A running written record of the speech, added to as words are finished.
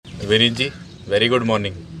विनीत जी, very good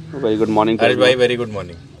morning. Very good morning हर्ष भाई, very good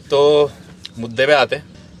morning. तो मुद्दे पे आते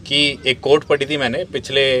हैं कि एक कोट पढ़ी थी मैंने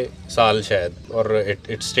पिछले साल शायद, और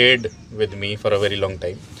it stayed with me for a very long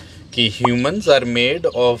time, कि humans are made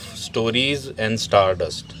of stories and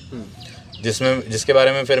stardust, जिसके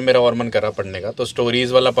बारे में फिर मेरा और मन करा पढ़ने का। तो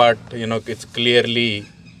स्टोरीज वाला पार्ट इट्स क्लियरली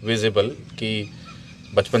विजिबल कि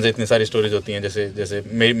बचपन से इतनी सारी स्टोरीज होती हैं। जैसे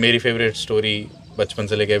मेरी फेवरेट स्टोरी बचपन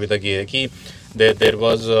से लेके अभी तक ये है कि there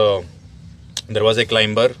was a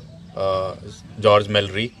climber, George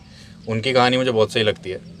Mallory. उनकी कहानी मुझे बहुत सही लगती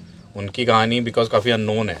है। उनकी कहानी बिकॉज काफ़ी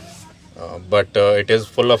अननोन है, but it is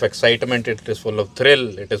full of excitement, it is full of thrill,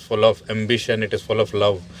 it is full of ambition, it is full of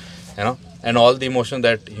love, and all the emotion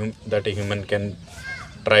that a human can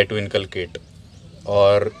try to inculcate.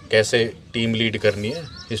 और कैसे team lead करनी है,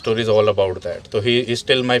 his story is all about that. तो he is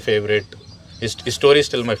still my favourite story,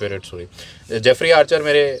 still my favourite story. Jeffrey Archer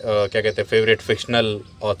मेरे क्या कहते हैं favourite fictional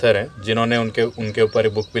author हैं, जिन्होंने उनके ऊपर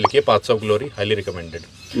एक बुक भी लिखी है, paths of glory, highly recommended.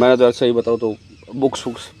 मैं तो सही बताऊँ तो बुक्स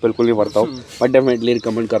बिल्कुल नहीं पढ़ता हूँ, बट डेफिनेटली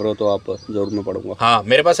रिकमेंड कर रहे हो तो आप जरूर मैं पढ़ूंगा। हाँ,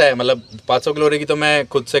 मेरे पास है, मतलब पाथ्स ऑफ ग्लोरी की तो मैं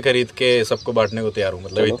खुद से खरीद के सबको बांटने को तैयार हूँ।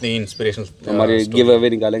 मतलब इतनी इंस्पिरेशन। हमारे गिव अवे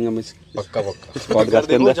निकालेंगे हम पक्का पॉडकास्ट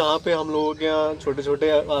के अंदर। जहाँ पे हम लोगों के यहाँ छोटे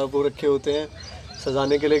छोटे वो रखे होते हैं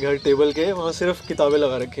सजाने के लिए घर टेबल के, वहाँ सिर्फ किताबें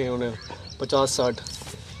लगा रखे हैं उन्हें 50-60।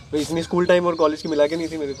 इतनी स्कूल टाइम और कॉलेज की मिला के नहीं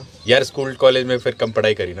थी मेरे को। यार स्कूल कॉलेज में फिर कम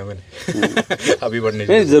पढ़ाई करी ना मैंने। अभी पढ़ने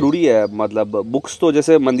नहीं, ज़रूरी है। मतलब बुक्स तो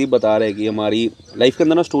जैसे मनदीप बता रहे हैं कि हमारी लाइफ के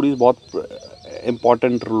अंदर ना स्टोरीज बहुत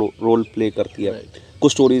इम्पॉर्टेंट रोल प्ले करती है।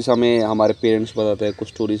 कुछ स्टोरीज हमें हमारे पेरेंट्स बताते हैं, कुछ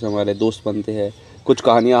स्टोरीज हमारे दोस्त बनते हैं, कुछ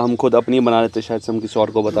कहानियाँ हम खुद अपनी बना लेते हैं, शायद से हम किसी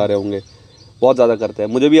और को बता रहे होंगे। बहुत ज़्यादा करते हैं।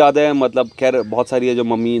 मुझे भी याद है, मतलब खैर बहुत सारी है जो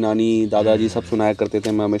मम्मी नानी दादाजी सब सुनाया करते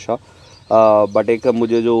थे मैं हमेशा। बट एक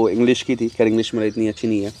मुझे जो इंग्लिश की थी, खैर इंग्लिश मेरी इतनी अच्छी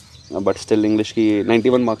नहीं है, बट स्टिल इंग्लिश की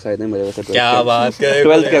 91 मार्क्स आए थे मेरे वैसे। क्या बात कर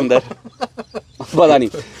 12th के अंदर पता नहीं,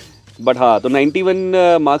 बट हाँ, तो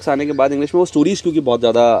 91 मार्क्स आने के बाद इंग्लिश में वो स्टोरीज़ क्योंकि बहुत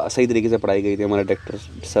ज़्यादा सही तरीके से पढ़ाई गई थी। हमारे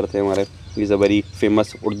डायरेक्टर सर थे हमारे, he is a very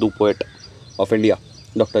famous Urdu poet of India,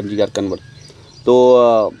 doctor G R Kanwar. तो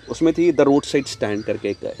उसमें थी द रोड साइड स्टैंड करके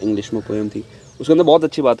एक इंग्लिश में पोएम थी। उसके अंदर बहुत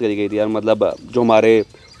अच्छी बात करी गई थी यार। मतलब जो हमारे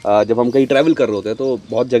जब हम कहीं ट्रैवल कर रहे होते हैं तो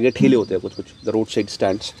बहुत जगह ठेले होते हैं कुछ द रोड साइड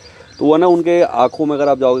स्टैंड्स। तो वो ना उनके आंखों में अगर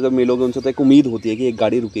आप जाओगे जब मिलोगे उनसे तो एक उम्मीद होती है कि एक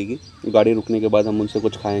गाड़ी रुकेगी, गाड़ी रुकने के बाद हम उनसे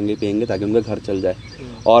कुछ खाएंगे पिएंगे ताकि उनका घर चल जाए।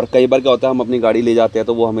 और कई बार क्या होता है, हम अपनी गाड़ी ले जाते हैं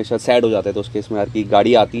तो वो हमेशा सैड हो जाते हैं। तो उस केस में यार कि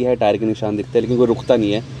गाड़ी आती है, टायर के निशान दिखते हैं, लेकिन कोई रुकता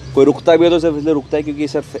नहीं है। कोई रुकता भी है तो सिर्फ इसलिए रुकता है क्योंकि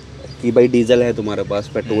सिर्फ कि भाई डीजल है तुम्हारे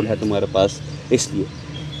पास, पेट्रोल है तुम्हारे पास, इसलिए।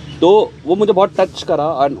 तो वो मुझे बहुत टच करा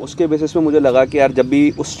और उसके बेसिस में मुझे लगा कि यार जब भी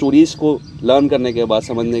उस स्टोरीज़ को लर्न करने के बाद,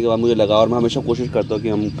 समझने के बाद मुझे लगा, और मैं हमेशा कोशिश करता हूँ कि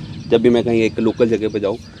हम जब भी मैं कहीं एक लोकल जगह पे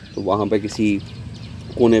जाऊँ तो वहाँ पे किसी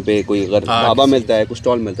कोने पे कोई अगर ढाबा मिलता है, कुछ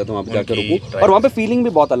स्टॉल मिलता है तो वहाँ पे जाकर रुकूँ। और वहाँ पे फीलिंग भी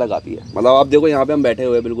बहुत अलग आती है। मतलब आप देखो यहाँ पे हम बैठे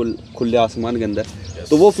हुए हैं बिल्कुल खुले आसमान के अंदर,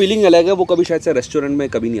 तो वो फीलिंग अलग है, वो कभी शायद से रेस्टोरेंट में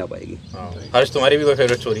कभी नहीं आ पाएगी। हर्ष, तुम्हारी भी कोई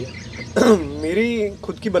फेवरेट स्टोरी है? मेरी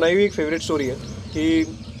खुद की बनाई हुई एक फेवरेट स्टोरी है कि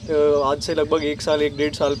आज से लगभग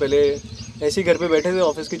 1-1.5 साल पहले ऐसे ही घर पे बैठे थे,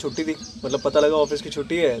 ऑफिस की छुट्टी थी। मतलब पता लगा ऑफिस की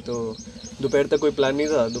छुट्टी है, तो दोपहर तक कोई प्लान नहीं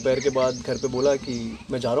था। दोपहर के बाद घर पे बोला कि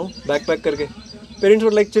मैं जा रहा हूँ बैग पैक करके। पेरेंट्स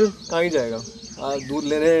वर लाइक चिल, कहाँ ही जाएगा, दूध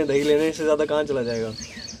लेने दही लेने से ज़्यादा कहाँ चला जाएगा।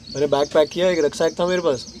 मैंने बैग पैक किया, एक रक्सैक था मेरे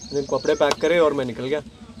पास, मैंने कपड़े पैक करे और मैं निकल गया।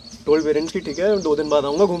 टोल्ड पेरेंट्स की ठीक है 2 दिन बाद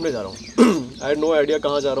आऊँगा, घूमने जा रहा हूँ। आई हैड नो आइडिया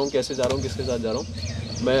कहाँ जा रहा हूँ, कैसे जा रहा हूँ, किसके साथ जा रहा हूँ।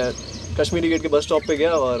 मैं कश्मीरी गेट के बस स्टॉप पे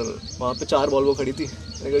गया और वहाँ पे 4 वॉल्वो खड़ी थी।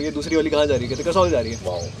 मैंने कहा ये दूसरी वाली कहाँ जा रही है, कहते कसौल जा रही है।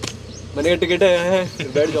 मैंने कहा टिकट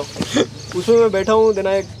है बैठ जाओ। उसमें मैं बैठा हूँ, then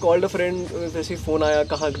I called a friend, जैसे फ़ोन आया,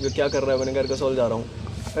 कहाँ क्या कर रहा है, मैंने कहा कसौल जा रहा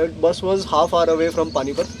हूँ। Bus was half hour away from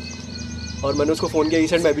Panipat, और मैंने उसको फ़ोन किया ई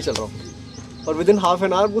सेंड मैं भी चल रहा हूँ, और within half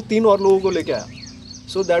an hour वो 3 और लोगों को लेके आया।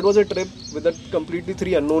 So that was a trip with that completely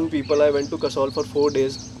 3 unknown people. I went to Kasol for 4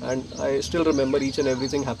 days and I still remember each and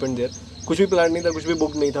everything happened there. कुछ भी प्लान नहीं था, कुछ भी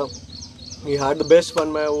बुक नहीं था. We had the best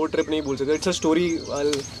fun. मैं वो ट्रिप नहीं भूल सकता. It's a story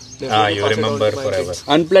I'll you remember forever.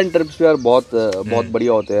 Unplanned trips यार बहुत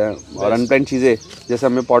बढ़िया होते हैं, और अनप्लान चीज़ें जैसे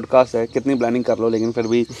हमें पॉडकास्ट है, कितनी प्लानिंग कर लो लेकिन फिर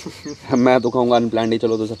भी मैं तो कहूँगा अनप्लान ही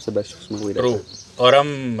चलो तो सबसे बेस्ट उसमें कोई रहता है। और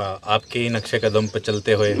हम आपके ही नक्शे कदम पे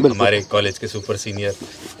चलते हुए हमारे कॉलेज के सुपर सीनियर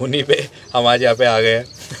उन्हीं पे हम आज यहाँ पे आ गए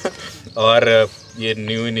हैं और ये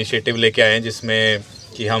न्यू इनिशिएटिव लेके आए हैं जिसमें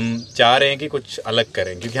कि हम चाह रहे हैं कि कुछ अलग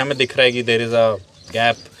करें, क्योंकि हमें दिख रहा है कि देयर इज़ अ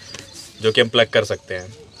गैप जो कि हम प्लग कर सकते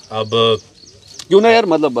हैं। अब क्यों ना यार,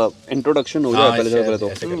 मतलब इंट्रोडक्शन हो जाए पहले तो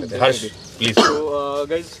Harsh please. So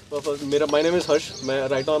guys, my name is Harsh.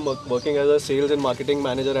 Right now I'm working as a sales and marketing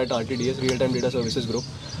manager at RTDS, Real Time Data Services Group.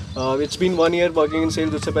 It's been 1 year working in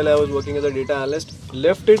sales. उससे पहले I was working as a data analyst.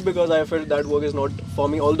 Left it because I felt that work is not for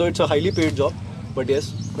me. Although it's a highly paid job, but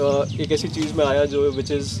yes एक ऐसी चीज़ में आया जो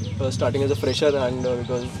which is starting as a fresher and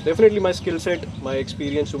because definitely my skill set my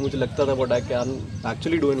experience जो मुझे लगता था what I can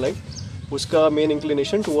actually do in life उसका main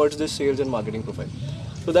inclination towards this sales and marketing profile.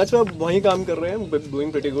 So that's why वहीं काम कर रहे हैं, doing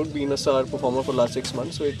pretty good, being a star performer for last 6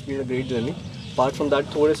 months, so it's been a great journey. Apart from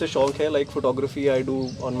that थोड़े से शौक है like photography I do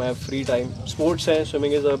on my free time. Sports है,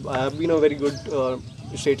 swimming is I have been a very good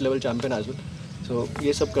state level champion as well. So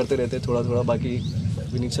ये सब करते रहते हैं थोड़ा थोड़ा, बाकी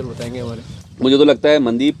विनीत सर बताएंगे हमारे. मुझे तो लगता है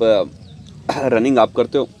मनदीप रनिंग आप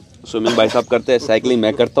करते हो, स्विमिंग भाई साहब करते हैं, साइकिलिंग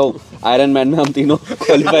मैं करता हूँ, आयरन मैन में हम तीनों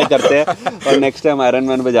क्वालिफाई करते हैं और नेक्स्ट टाइम आयरन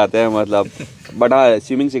मैन पे जाते हैं मतलब. बट हाँ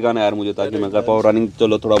स्विमिंग सिखाना यार मुझे ताकि मैं कर पाऊँ, रनिंग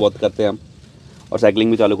चलो थोड़ा बहुत करते हैं हम और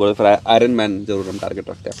साइकिलिंग भी चालू करो, फिर आयरन मैन जरूर हम टारगेट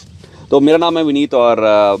रखते हैं. तो मेरा नाम है विनीत और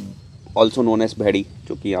ऑल्सो नोन एज भैडी,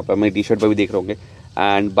 जो कि यहाँ पर मेरी टी शर्ट पर भी देख रहे होंगे.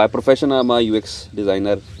 And by profession I am UX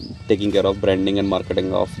designer taking care of branding and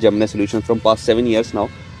marketing of Gemini solutions from past 7 years now.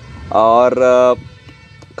 और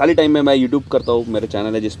खाली टाइम में मैं यूट्यूब करता हूँ, मेरा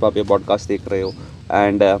चैनल है जिस पर आप ये पॉडकास्ट देख रहे हो.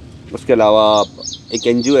 एंड उसके अलावा एक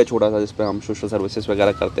NGO है छोटा सा जिस पर हम सोशल सर्विसेज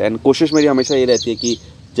वगैरह करते हैं. एंड कोशिश मेरी हमेशा ये रहती है कि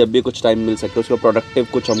जब भी कुछ टाइम मिल सके उसको प्रोडक्टिव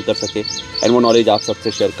कुछ हम कर सके एंड वो नॉलेज आप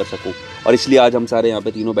सबसे शेयर कर सकूँ. और इसलिए आज हम सारे यहाँ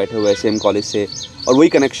पे तीनों बैठे हुए हैं सेम कॉलेज से, और वही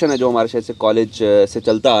कनेक्शन है जो हमारे शायद से कॉलेज से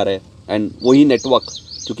चलता आ रहा है. एंड वही नेटवर्क,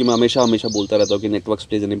 क्योंकि मैं हमेशा बोलता रहता हूँ कि network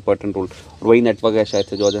plays an important role, और वही नेटवर्क है शायद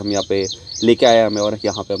से जो आज हम यहाँ पे लेके आए हमें और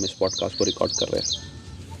यहाँ पे हम इस पॉडकास्ट को रिकॉर्ड कर रहे हैं.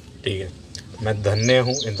 ठीक है, मैं धन्य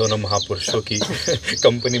हूँ इन दोनों महापुरुषों की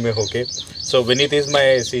कंपनी में होके. So Vineet is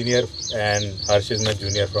my senior and Harsh is my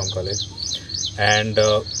junior from college. And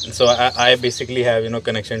so I basically have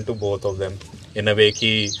connection to both of them in a way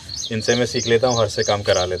कि इनसे मैं सीख लेता हूँ, हर्ष से काम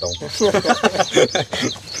करा लेता हूँ.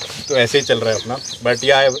 तो ऐसे ही चल रहा है अपना. But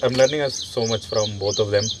yeah I am learning so much from both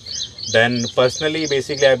of them. Then personally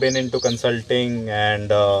basically I been into consulting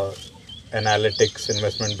and analytics,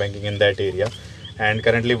 investment banking in that area. And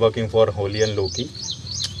currently working for Holy and Loki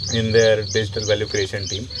in their digital value creation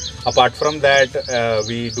team. Apart from that,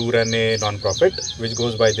 we do run a non-profit which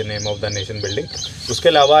goes by the name of the Nation Building. उसके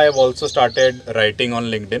अलावा I have also started writing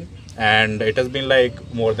on LinkedIn and it has been like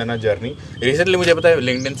more than a journey. Recently मुझे पता है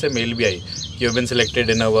LinkedIn से mail भी आई कि you've been selected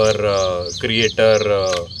in our creator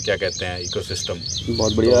क्या कहते हैं ecosystem.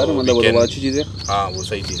 बहुत बढ़िया यार, मतलब वो बहुत अच्छी चीज़ है. हाँ वो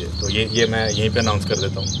सही चीज़ है. तो ये मैं यहीं पे अनाउंस कर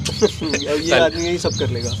देता हूँ. ये आदमी यही सब कर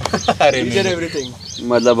लेगा. अरे एवरीथिंग.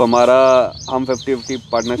 मतलब हम 50-50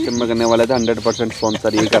 पार्टनरशिप में करने वाले थे, 100%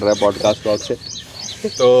 स्पॉन्सर ये कर रहा है पॉडकास्ट ब्लॉग से.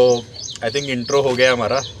 तो आई थिंक इंट्रो हो गया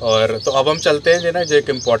हमारा, और तो अब हम चलते हैं जो एक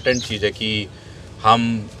इम्पॉर्टेंट चीज़ है कि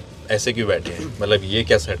हम ऐसे क्यों बैठे हैं, मतलब ये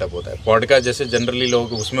क्या सेटअप होता है. पॉडकास्ट जैसे जनरली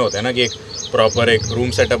लोग उसमें होते हैं ना कि एक प्रॉपर एक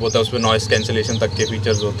रूम सेटअप होता है, उसमें नॉइस कैंसिलेशन तक के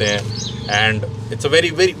फीचर्स होते हैं and it's a very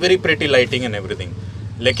very very pretty lighting and everything.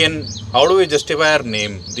 लेकिन how do we justify our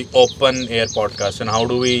name the open air podcast and how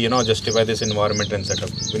do we justify this environment and setup.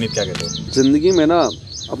 Vineet क्या कहते हो? ज़िंदगी में ना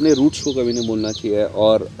अपने रूट्स को कभी नहीं भूलना चाहिए,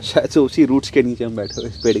 और शायद से उसी रूट्स के नीचे हम बैठे हुए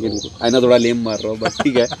इस पेड़ के नीचे. आई ना थोड़ा लेम मार रहा हूँ बस,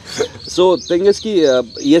 ठीक है. सो थिंग इज़ कि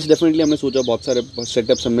येस डेफिनेटली हमने सोचा बहुत सारे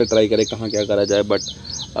सेटअप्स हमने ट्राई करे कहाँ क्या करा जाए, बट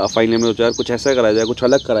फाइनली हमने सोचा यार कुछ ऐसा करा जाए, कुछ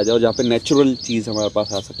अलग करा जाए, और जहाँ पे नेचुरल चीज़ हमारे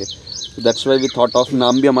पास आ सके. That's why we thought of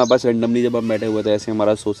नाम भी हमारे पास रेंडमली जब हम बैठे हुए थे ऐसे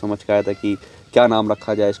हमारा सोच समझ के आया था कि क्या नाम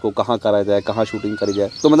रखा जाए, इसको कहाँ करा जाए, कहाँ शूटिंग करी जाए.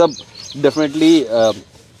 तो मतलब डेफिनेटली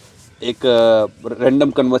एक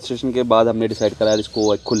रैंडम कन्वर्सेशन के बाद हमने डिसाइड करा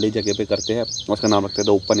इसको एक खुली जगह पे करते हैं, उसका नाम रखते हैं द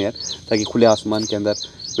ओपन एयर, ताकि खुले आसमान के अंदर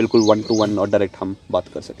बिल्कुल 1-to-1 और डायरेक्ट हम बात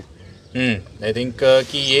कर सकें. आई थिंक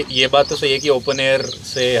कि ये बात तो सही है कि ओपन एयर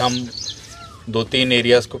से हम 2-3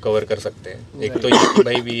 एरियाज़ को कवर कर सकते हैं. एक तो ये कि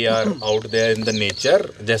भाई we are out there in the nature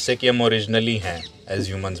जैसे कि हम ओरिजिनली हैं एज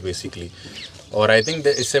ह्यूमंस बेसिकली. और आई थिंक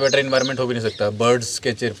इससे बेटर इन्वायरमेंट हो भी नहीं सकता. बर्ड्स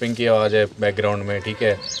के चिरपिंग की आवाज़ है बैकग्राउंड में, ठीक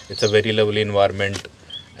है. It's a very lovely environment.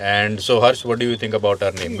 And so Harsh, what do you think about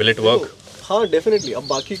our name? Will it work? हाँ डेफिनेटली. अब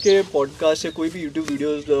बाकी के पॉडकास्ट या कोई भी यूट्यूब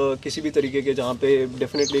वीडियोस किसी भी तरीके के जहाँ पे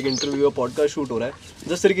डेफिनेटली एक इंटरव्यू या पॉडकास्ट शूट हो रहा है,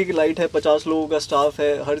 जिस तरीके की लाइट है, 50 लोगों का स्टाफ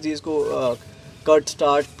है, हर चीज़ को कट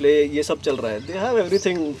स्टार्ट प्ले ये सब चल रहा है. They have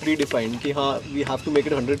everything pre defined कि हाँ we have to make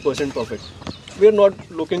it 100% perfect. We are not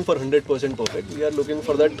looking for 100% perfect. We are looking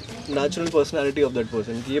for that natural personality of that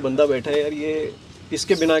person कि ये बंदा बैठा है यार, ये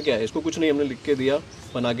इसके बिना क्या है, इसको कुछ नहीं हमने लिख के दिया,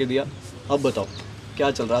 बना के दिया, अब बताओ क्या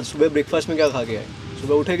चल रहा है. आज सुबह ब्रेकफास्ट में क्या खा के आए,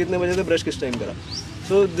 सुबह उठे कितने बजे थे, ब्रश किस टाइम करा.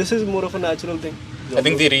 So this is more of a natural thing. I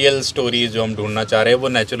think the real stories जो हम ढूंढना चाह रहे हैं वो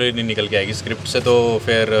नेचुरली नहीं निकल के आएगी स्क्रिप्ट से. तो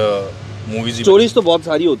फिर मूवीज स्टोरीज तो बहुत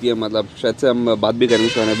सारी होती है, मतलब शायद से हम बात भी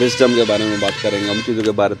करेंगे, विजडम के बारे में बात करेंगे, हम चीज़ों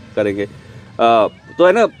के बारे करेंगे. तो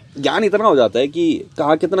है ना, ज्ञान इतना हो जाता है कि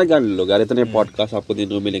कहाँ कितना ज्ञान ले लोगे यार, इतने पॉडकास्ट आपको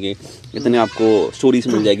देखने को मिलेंगे, इतने आपको स्टोरीज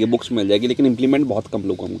मिल जाएगी, बुक्स मिल जाएगी, लेकिन इंप्लीमेंट बहुत कम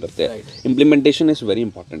लोग हम करते हैं. Implementation is very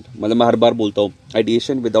important. मतलब मैं हर बार बोलता हूँ,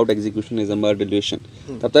 ideation without execution is a murder dilution.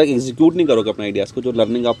 तब तक एग्जीक्यूट नहीं करोगे अपने आइडियाज़ को, जो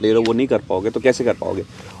लर्निंग आप ले रहे हो वो नहीं कर पाओगे, तो कैसे कर पाओगे.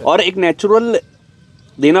 और एक नेचुरल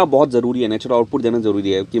देना बहुत ज़रूरी है, नेचुरल आउटपुट देना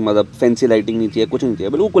ज़रूरी है कि मतलब फैंसी लाइटिंग नहीं चाहिए, कुछ नहीं चाहिए,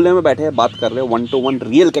 बिल्कुल खुले में बैठे हैं, बात कर रहे हो, 1-to-1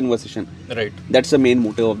 real conversation. Right. That's the main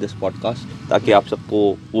motive of this podcast, ताकि आप सबको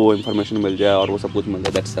वो इन्फॉर्मेशन मिल जाए और वो सब कुछ मिल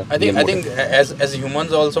जाए. That's the I think as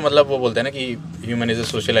humans also, मतलब वो बोलते हैं ना कि human is a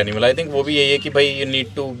social animal. I think वो भी यही है कि भाई you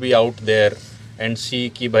need to be out there and सी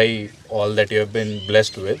कि भाई all that you have been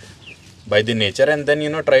blessed with by the nature and then you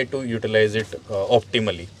know try to utilise it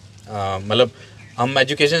optimally. मतलब हम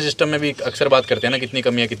एजुकेशन सिस्टम में भी अक्सर बात करते हैं ना कितनी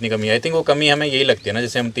कमी है. आई थिंक वो कमी हमें यही लगती है ना,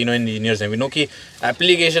 जैसे हम तीनों इंजीनियर्स हैं, वी नो कि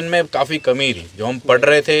एप्लीकेशन में काफ़ी कमी थी. जो हम पढ़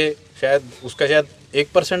रहे थे शायद उसका शायद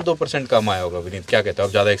 1% 2% कम आया होगा. विनीत क्या कहते हो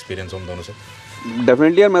आप, ज़्यादा एक्सपीरियंस हम दोनों से?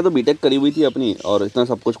 डेफिनेटली यार, मैं तो बीटेक करी हुई थी अपनी, और इतना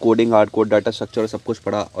सब कुछ coding, hard code, data structure सब कुछ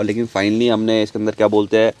पढ़ा, और लेकिन फाइनली हमने इसके अंदर क्या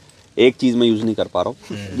बोलते हैं, एक चीज़ मैं यूज़ नहीं कर पा रहा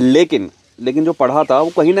हूँ. लेकिन जो पढ़ा था वो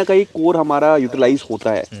कहीं ना कहीं कोर हमारा यूटिलाइज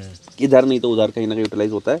होता है, इधर नहीं तो उधर कहीं ना कहीं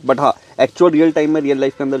यूटिलाइज होता है. बट हाँ, एक्चुअल रियल टाइम में, रियल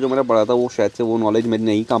लाइफ के अंदर जो मैंने पढ़ा था वो शायद से वो नॉलेज मेरी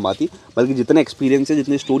नहीं काम आती, बल्कि जितने एक्सपीरियंस है,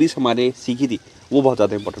 जितनी स्टोरीज हमारे सीखी थी, वो बहुत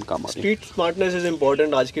ज़्यादा इंपॉर्टेंट काम आती है. Street smartness is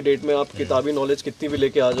important. आज की डेट में आप किताबी नॉलेज कितनी भी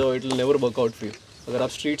लेके आ जाओ, it will never work out for you. अगर आप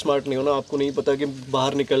स्ट्रीट स्मार्ट नहीं हो ना, आपको नहीं पता कि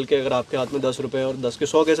बाहर निकल के अगर आपके हाथ में 10 रुपये और 10 के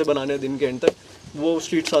 100 कैसे बनाने हैं दिन के एंड तक, वो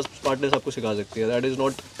स्ट्रीट स्मार्टनेस आपको सिखा सकती है. That is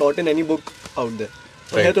not taught in any book out there.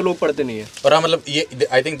 है तो लोग पढ़ते नहीं है. और हाँ, मतलब ये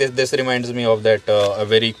I think this reminds me of that a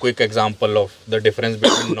very quick example of the difference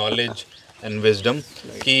between knowledge and wisdom.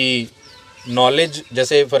 कि नॉलेज,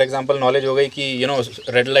 जैसे फॉर एग्जांपल नॉलेज हो गई कि यू नो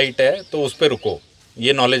रेड लाइट है तो उस पर रुको,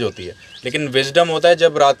 ये नॉलेज होती है. लेकिन विजडम होता है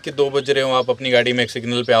जब रात के 2 बज रहे हो, आप अपनी गाड़ी में एक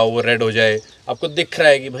सिग्नल पे आओ, वो रेड हो जाए, आपको दिख रहा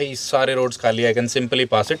है कि भाई सारे रोड्स खाली है, I can simply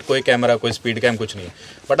pass it, कोई कैमरा, कोई स्पीड कैम, कुछ नहीं है,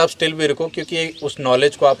 बट आप स्टिल भी रुको, क्योंकि उस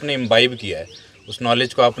नॉलेज को आपने इम्बाइब किया है, उस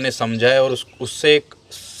नॉलेज को आपने समझा है, और उससे एक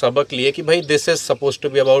सबक लिए कि भाई this is suppose to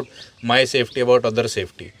be about my safety, about other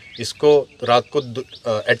safety. इसको रात को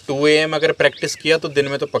एट 2 AM अगर प्रैक्टिस किया तो दिन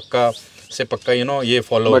में तो पक्का से पक्का यू नो ये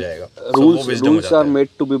फॉलो हो जाएगा. Rules are made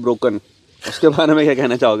to be broken. उसके बारे में क्या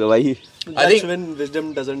कहना चाहोगे भाई? That's when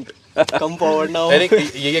wisdom doesn't come forward now. I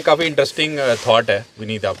think ये काफ़ी इंटरेस्टिंग थॉट है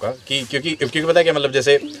विनीत आपका, कि क्योंकि पता है क्या, मतलब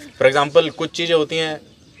जैसे फॉर एग्जांपल कुछ चीज़ें होती हैं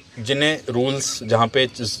जिन्हें रूल्स जहाँ पे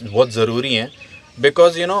बहुत ज़रूरी हैं,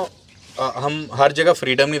 बिकॉज यू नो हम हर जगह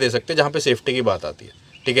फ्रीडम नहीं दे सकते जहाँ पे सेफ्टी की बात आती है.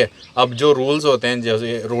 ठीक है, अब जो रूल्स होते हैं,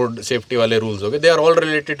 जैसे रोड सेफ्टी वाले रूल्स हो गए, they are all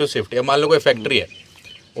related to safety. अब मान लो कोई फैक्ट्री है,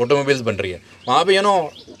 ऑटोमोबाइल्स बन रही है, वहाँ पे यू नो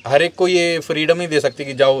हर एक को ये फ्रीडम नहीं दे सकती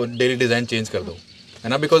कि जाओ डेली डिज़ाइन चेंज कर दो, है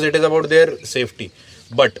ना, because it is about their safety.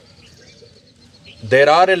 But there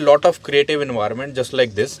R a lot of creative environment just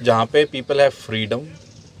like this, जहाँ पे people have freedom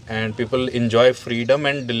and people enjoy freedom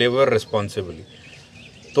and deliver responsibly.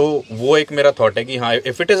 तो वो एक मेरा थॉट है कि हाँ,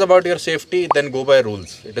 if it is about your safety then go by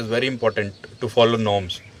rules. It is very important to follow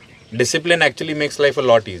norms. Discipline actually makes life a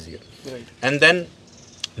lot easier. And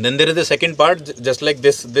then there is the second part, just like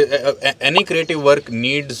this, any creative work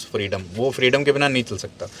needs freedom. वो freedom के बिना नहीं चल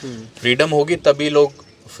सकता. freedom होगी तभी लोग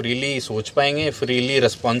freely सोच पाएंगे, freely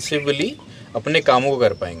responsibly अपने कामों को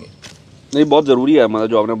कर पाएंगे. नहीं, बहुत ज़रूरी है. मतलब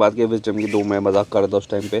जो आपने बात की विजडम की, तो मैं मजाक कर रहा था उस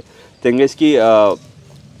टाइम पे. थिंग इसकी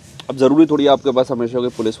अब ज़रूरी थोड़ी आपके पास हमेशा होगी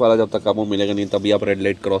पुलिस वाला जब तक आपको मिलेगा नहीं, तभी आप रेड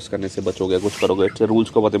लाइट क्रॉस करने से बचोगे, कुछ करोगे. इससे रूल्स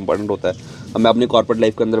को बहुत इंपॉर्टेंट होता है. अब मैं अपनी कॉर्पोरेट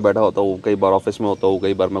लाइफ के अंदर बैठा होता हूँ, कई बार ऑफिस में होता हूँ,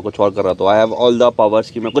 कई बार मैं कुछ और कर रहा था. I have all the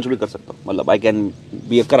powers कि मैं कुछ भी कर सकता हूँ. मतलब I can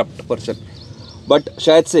be a corrupt person. But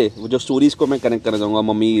शायद से वो जो स्टोरीज़ को मैं कनेक्ट करना चाहूँगा,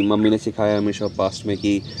 मम्मी ने सिखाया हमेशा पास्ट में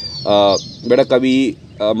कि बेटा कभी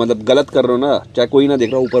मतलब गलत कर रहे हो ना, चाहे कोई ना देख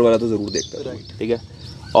रहा हो, ऊपर वाला तो ज़रूर देखता है. ठीक है,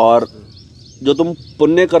 और जो तुम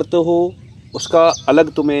पुण्य करते हो उसका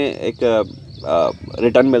अलग तुम्हें एक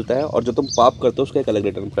रिटर्न मिलता है, और जो तुम पाप करते हो उसका एक अलग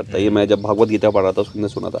रिटर्न करता है. ये मैं जब भागवत गीता पढ़ रहा था उसके अंदर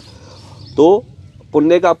सुना था. तो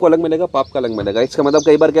पुण्य का आपको अलग मिलेगा, पाप का अलग मिलेगा. इसका मतलब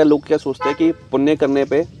कई बार क्या लोग क्या सोचते हैं कि पुण्य करने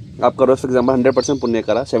पे आप करो, फॉर एग्जाम्पल 100% पुण्य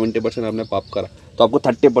करा, 70% आपने पाप करा, तो आपको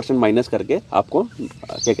 30% माइनस करके आपको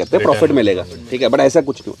क्या कहते हैं प्रॉफिट मिलेगा. ठीक है, बट ऐसा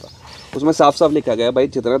कुछ नहीं होता. उसमें साफ साफ लिखा गया भाई,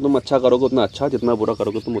 जितना तुम अच्छा करोगे उतना अच्छा, जितना बुरा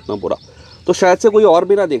करोगे तुम उतना बुरा. तो शायद से कोई और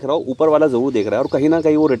भी ना देख रहा हो, ऊपर वाला ज़रूर देख रहा है. और कहीं ना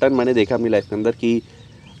कहीं वो रिटर्न मैंने देखा अपनी लाइफ के अंदर कि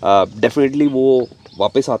डेफिनेटली वो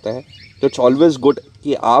वापस आता है. तो इट्स ऑलवेज गुड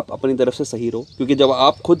कि आप अपनी तरफ से सही रहो, क्योंकि जब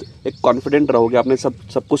आप खुद एक कॉन्फिडेंट रहोगे, आपने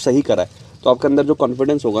सब कुछ सही करा है, तो आपके अंदर जो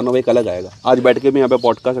कॉन्फिडेंस होगा ना वो एक अलग आएगा. आज बैठ के भी यहाँ पे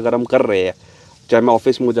पॉडकास्ट अगर हम कर रहे हैं, चाहे मैं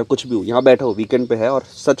ऑफिस में हो, चाहे कुछ भी हो, यहाँ बैठा हो, वीकेंड पे है और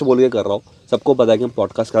सच बोल के कर रहा हूँ, सबको पता है कि हम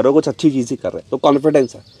पॉडकास्ट कर रहे हो, कुछ अच्छी चीज़ ही कर रहे हैं, तो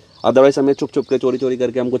कॉन्फिडेंस है. अदरवाइज हमें छुप छुप के चोरी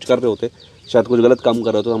करके हम कुछ कर रहे होते, शायद कुछ गलत काम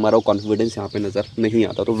कर रहे हो तो हमारा कॉन्फिडेंस यहाँ पे नज़र नहीं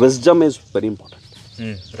आता. तो wisdom is very important.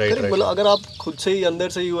 Right. बोला अगर आप खुद से ही अंदर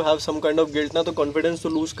से you have some kind of guilt ना, तो कॉन्फिडेंस तो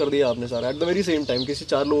लूज कर दिया आपने सारा. At the very same time किसी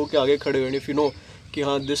 4 लोगों के आगे खड़े हुए, इफ यू नो कि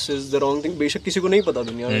हाँ this is the wrong thing, बेशक किसी को नहीं पता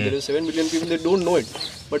दुनिया में, there is 7 billion people they don't know it,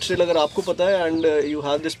 but still अगर आपको पता है and you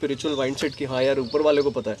have the spiritual mindset कि हाँ यार ऊपर वाले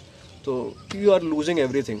को पता है, तो you are losing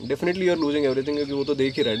everything. Definitely you are losing everything, क्योंकि वो तो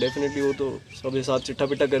देख ही रहा है. डेफिनेटली वो तो सब हिसाब चिट्ठा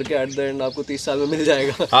पिट्ठा करके एट द एंड आपको 30 साल में मिल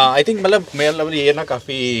जाएगा. हाँ, आई थिंक मतलब ये ना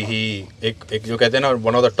काफ़ी ही एक जो कहते हैं ना,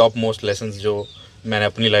 one of the top most lessons जो मैंने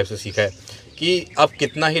अपनी लाइफ से सीखा है कि आप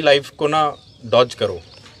कितना ही लाइफ को ना डॉज करो,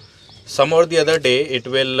 सम और the other day it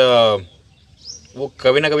will वो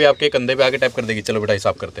कभी ना कभी आपके कंधे पे आके टैप कर देगी, चलो बेटा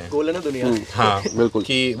हिसाब करते हैं. गोल है ना दुनिया. हाँ बिल्कुल.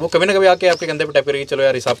 कि वो कभी ना कभी आके आपके कंधे पे टैप करेगी, चलो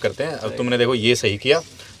यार हिसाब करते हैं, अब तुमने देखो ये सही किया,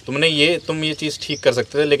 तुम ये चीज़ ठीक कर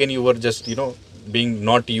सकते थे, लेकिन you were just being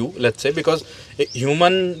not you, let's say, because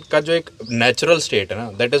human का जो एक नेचुरल स्टेट है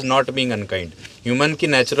ना, that is not being unkind. Human की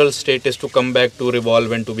natural state is to come back to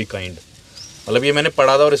revolve and to be kind. मतलब ये मैंने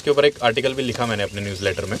पढ़ा था और इसके ऊपर एक आर्टिकल भी लिखा मैंने अपने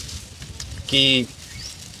न्यूज़लेटर में कि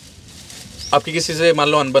आपकी किसी से मान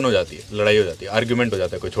लो अनबन हो जाती है, लड़ाई हो जाती है, आर्ग्यूमेंट हो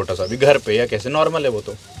जाता है कोई छोटा सा भी घर पे या कैसे, नॉर्मल है वो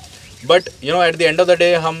तो, but at the end of the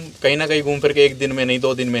day हम कहीं ना कहीं घूम फिर के 1 दिन में नहीं,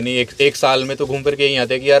 2 दिन में नहीं, एक साल में तो घूम फिर के यहीं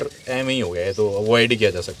आते हैं कि यार एम ही हो गया है, तो अवॉइड ही किया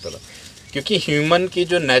जा सकता था. क्योंकि ह्यूमन की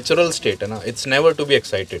जो नेचुरल स्टेट है ना, it's never to be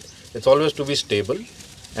excited, it's always to be stable,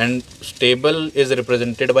 and stable is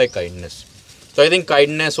represented by kindness. तो आई थिंक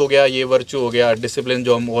काइंडनेस हो गया, ये वर्चू हो गया, डिसिप्लिन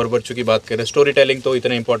जो हम और वर्चू की बात करें, स्टोरी टेलिंग तो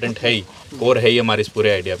इतना इंपॉर्टेंट है ही, और है ही हमारे इस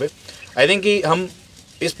पूरे आइडिया पे. आई थिंक कि हम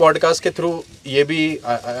इस पॉडकास्ट के थ्रू ये भी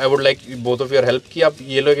I would like both of your help कि आप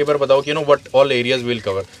ये लोग एक बार बताओ कि what all areas will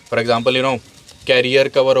cover. For example career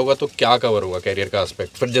cover होगा तो क्या कवर होगा कैरियर का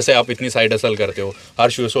एस्पेक्ट. फिर जैसे आप इतनी साइड हसल करते हो,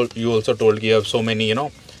 हर्ष यू ऑल्सो टोल्ड कि have so many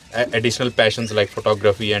additional passions like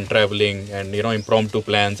photography and traveling and impromptu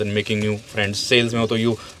plans and making new friends. sales में हो तो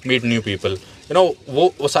you meet new people.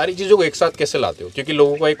 वो सारी चीज़ों को एक साथ कैसे लाते हो? क्योंकि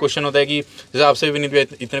लोगों का एक क्वेश्चन होता है कि जैसे आपसे भी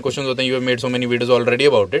इतने क्वेश्चन होते हैं, you have made so many videos already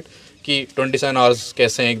about it कि 27 आवर्स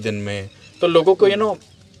कैसे हैं एक दिन में. तो लोगों को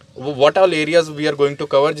what all areas we are going to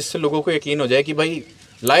cover, जिससे लोगों को यकीन हो जाए कि भाई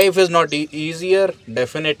life is not easier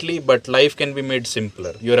definitely, but life can be made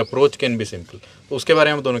simpler, your approach can be simple. तो उसके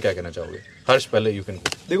बारे में दोनों क्या कहना चाहोगे? हर्ष पहले यू कैन.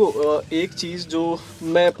 देखो एक चीज़ जो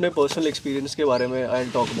मैं अपने पर्सनल एक्सपीरियंस के बारे में आई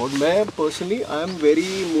टॉक अबाउट, मैं personally I am very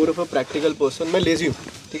more of a practical person. मैं लेजी हूँ,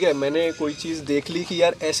 ठीक है. मैंने कोई चीज़ देख ली कि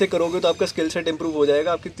यार ऐसे करोगे तो आपका स्किल सेट इंप्रूव हो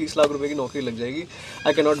जाएगा, आपकी 30 लाख रुपए की नौकरी लग जाएगी.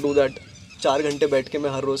 I can not do that. 4 घंटे बैठ के मैं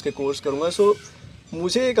हर रोज़ के कोर्स करूँगा. सो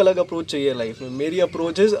मुझे एक अलग अप्रोच चाहिए लाइफ में. मेरी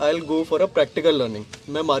approach is I will go for a practical learning.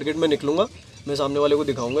 मैं मार्केट में निकलूँगा, मैं सामने वाले को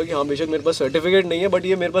दिखाऊंगा कि हाँ बेशक मेरे पास सर्टिफिकेट नहीं है, बट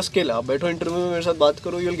ये मेरे पास स्किल है. आप बैठो इंटरव्यू में मेरे साथ बात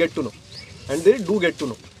करो, you will get to know, and they do get to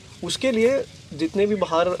know. उसके लिए जितने भी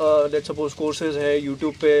बाहर लेट्स सपोज कोर्सेज हैं,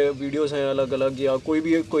 यूट्यूब पे वीडियोस हैं अलग अलग, या कोई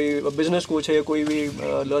बिजनेस कोच है, कोई भी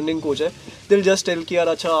लर्निंग कोच है, दे विल जस्ट टेल कि यार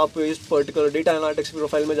अच्छा आप इस पर्टिकुलर डेटा एनालिटिक्स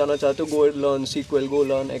प्रोफाइल में जाना चाहते हो, go learn SQL, go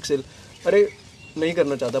learn Excel. अरे नहीं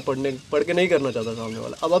करना चाहता, पढ़ के नहीं करना चाहता सामने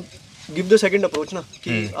वाला. अब आप गिव द सेकंड अप्रोच ना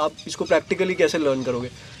कि आप इसको प्रैक्टिकली कैसे लर्न करोगे.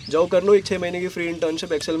 जाओ कर लो एक 6 महीने की फ्री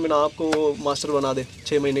इंटर्नशिप एक्सेल में ना, आपको मास्टर बना दे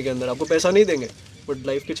 6 महीने के अंदर. आपको पैसा नहीं देंगे, बट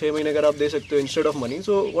लाइफ के 6 महीने अगर आप दे सकते हो instead of money,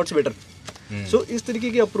 so what's better. So इस तरीके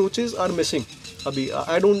की अप्रोचेज आर मिसिंग अभी.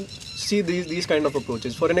 I don't see these kind of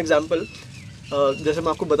approaches. For an example, जैसे मैं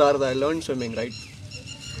आपको बता रहा था, लर्न स्विमिंग राइट.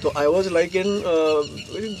 तो I was like in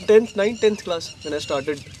 10th class when I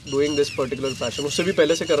started doing this particular passion. उससे भी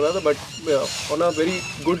पहले से कर रहा था, but on a very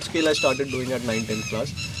good scale I started doing at 9th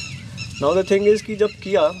class. Now the thing is कि जब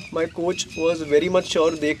किया, my coach was very much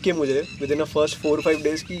sure, देख के मुझे within a first 4-5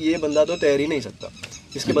 days कि ये बंदा तो तैर ही नहीं सकता,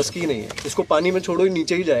 इसके बस की नहीं है, इसको पानी में छोड़ो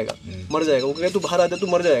नीचे ही जाएगा, मर जाएगा. वो कहे तू बाहर आ जा, तू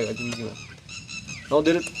मर जाएगा जिंदगी में. Now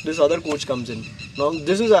this other coach comes in. Now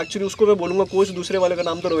this is actually, उसको मैं बोलूँगा कोच, दूसरे वाले का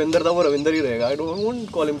नाम तो रविंदर था, वो रविंदर ही रहेगा. I don't want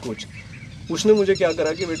to call him coach. उसने मुझे क्या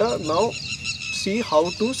करा कि बेटा now see how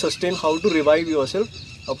to sustain, how to revive yourself.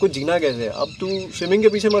 आपको जीना कैसे है. अब तू स्विमिंग के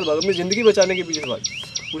पीछे मत भाग, अपनी ज़िंदगी बचाने के पीछे भाग.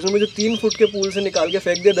 उसने मुझे 3 फुट के पूल से निकाल के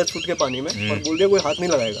फेंक दिया 10 फुट के पानी में, और बोल दिया कोई हाथ नहीं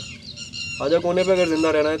लगाएगा, आजा कोने पे, अगर जिंदा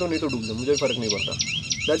रहना है तो, नहीं तो डूब जा, मुझे फ़र्क नहीं पड़ता.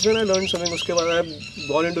 That's when I learned swimming. उसके बाद I have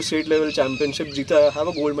gone into state level championship, जीता. I have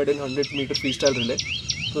a gold medal in 100 meter freestyle relay.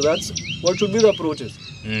 So that's what should be the approaches.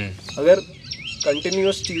 अगर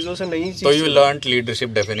continuous चीज़ों से नई चीज़. So you learned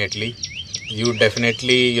leadership definitely. You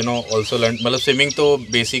definitely also learned, मतलब swimming तो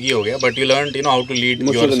basic ही हो गया, but you learned how to lead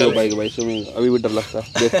yourself. मुझे तो भाई swimming अभी भी डर लगता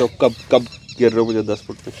है. देखो कब गिर रहे हो मुझे 10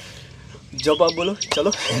 फुट पे. जब आप बोलो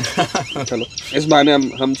चलो. चलो इस बहाने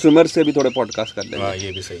हम स्विमर से भी थोड़े पॉडकास्ट कर लेंगे. हाँ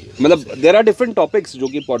ये भी सही है. मतलब देयर आर डिफरेंट टॉपिक्स जो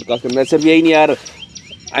कि पॉडकास्ट करना है. सिर्फ यही नहीं यार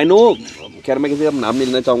आई नो, खैर मैं किसी का नाम नहीं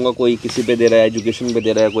लेना चाहूँगा, कोई किसी पे दे रहा है, एजुकेशन पे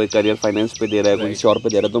दे रहा है, कोई करियर फाइनेंस पे दे रहा है, कोई किसी और पे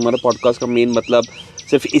दे रहा है, तो हमारे पॉडकास्ट का मेन मतलब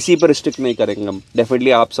सिर्फ इसी पर रिस्ट्रिक्ट नहीं करेंगे हम।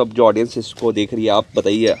 डेफिनेटली आप सब जो ऑडियंस इसको देख रही है, आप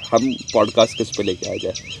बताइए हम पॉडकास्ट किस पे लेके आ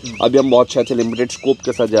जाए। अभी हम बहुत अच्छे लिमिटेड स्कोप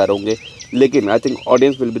के साथ जा रहे होंगे, लेकिन I think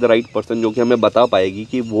audience will be the right person जो कि हमें बता पाएगी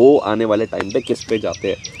कि वो आने वाले टाइम पे किस पे जाते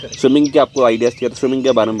हैं। स्विमिंग के आपको आइडियाज़ किया तो स्विमिंग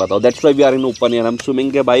के बारे में बताओ, that's why we are in open air. हम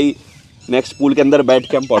स्विमिंग के भाई नेक्स्ट पूल के अंदर बैठ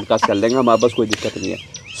के हम पॉडकास्ट कर लेंगे, हमारे पास कोई दिक्कत नहीं है।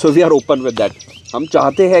 So we are open with that. हम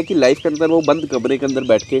चाहते हैं कि लाइफ के अंदर वो बंद कमरे के अंदर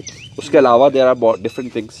बैठ के, उसके अलावा देयर आर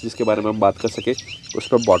डिफरेंट थिंग्स जिसके बारे में हम बात कर सके, उस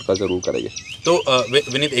पर पॉडकास्ट ज़रूर करेंगे। तो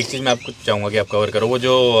विनीत, एक चीज़ मैं आपको चाहूँगा कि आप कवर करो, वो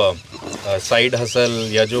जो साइड हसल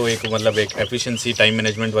या जो एक मतलब एक एफिशिएंसी टाइम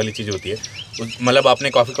मैनेजमेंट वाली चीज़ होती है, मतलब आपने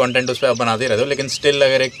काफ़ी कंटेंट उस पर आप बनाते रहते हो, लेकिन स्टिल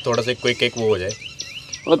अगर एक थोड़ा सा क्विक एक वो हो जाए।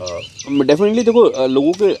 डेफिनेटली देखो,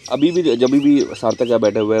 लोगों के अभी भी जब भी सार्थक यहाँ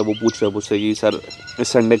बैठे हुए हैं वो पूछ रहे हैं मुझसे कि सर इस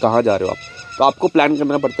संडे कहाँ जा रहे हो आप, तो आपको प्लान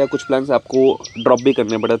करना पड़ता है, कुछ प्लान्स आपको ड्रॉप भी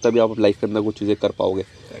करने पड़ते हैं, तभी आप लाइफ के अंदर कुछ चीज़ें कर पाओगे।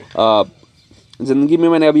 ज़िंदगी में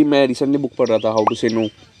मैं रिसेंटली बुक पढ़ रहा था, हाउ टू से नो,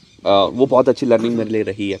 वो बहुत अच्छी लर्निंग मेरे लिए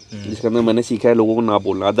रही है, जिसके अंदर मैंने सीखा है लोगों को ना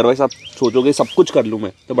बोलना। अदरवाइज आप सोचोगे सब कुछ कर लूँ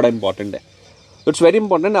मैं, तो बड़ा इंपॉर्टेंट है। तो इट्स वेरी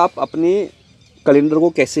इंपॉर्टेंट आप अपने कैलेंडर को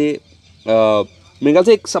कैसे, मेरे ख्याल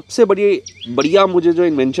से एक सबसे बढ़िया मुझे जो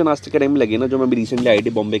इन्वेंशन आज तक के टाइम में लगी ना, जो मैं रिसेंटली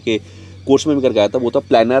IIT बॉम्बे के कोर्स में भी करके आया था, वो था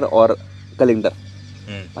प्लानर और कैलेंडर।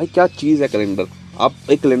 भाई क्या चीज़ है कैलेंडर। आप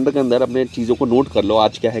एक कैलेंडर के अंदर अपने चीज़ों को नोट कर लो,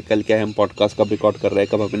 आज क्या है, कल क्या है, हम पॉडकास्ट कब रिकॉर्ड कर रहे हैं,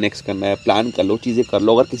 कब हमें नेक्स्ट करना है, प्लान कर लो, चीज़ें कर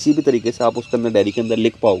लो। अगर किसी भी तरीके से आप उसके अंदर डायरी के अंदर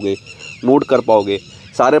लिख पाओगे, नोट कर पाओगे,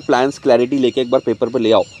 सारे प्लान्स क्लैरिटी लेके एक बार पेपर पे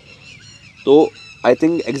ले आओ, तो आई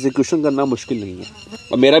थिंक एग्जीक्यूशन करना मुश्किल नहीं है।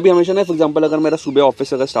 और मेरा भी हमेशा ना, फॉर एग्जांपल अगर मेरा सुबह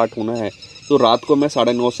ऑफिस अगर स्टार्ट होना है, तो रात को मैं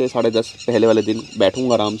 9:30 से 10:30 पहले वाले दिन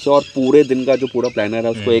बैठूंगा आराम से, और पूरे दिन का जो पूरा प्लानर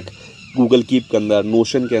है उसको एक गूगल कीप के अंदर,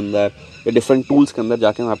 नोशन के अंदर या डिफरेंट टूल्स के अंदर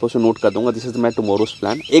जाके वहाँ पे उसे नोट कर दूंगा, this is my tomorrow's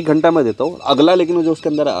plan. 1 घंटा मैं देता हूँ अगला, लेकिन जो उसके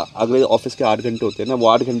अंदर अगले ऑफिस के 8 घंटे होते हैं ना, वो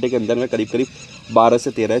 8 घंटे के अंदर मैं करीब 12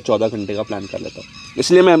 से 13 14 घंटे का प्लान कर लेता हूँ।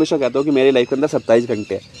 इसलिए मैं हमेशा कहता हूँ कि मेरी लाइफ के अंदर 27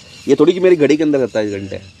 घंटे है। ये थोड़ी कि मेरी घड़ी के अंदर 27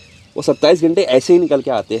 घंटे है, वो 27 घंटे ऐसे ही निकल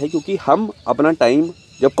के आते हैं, क्योंकि हम अपना टाइम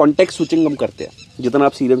जब कॉन्टेक्स्ट स्विचिंग हम करते हैं, जितना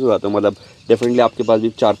आप सीरियस हो जाते हो, मतलब डेफिनेटली आपके पास भी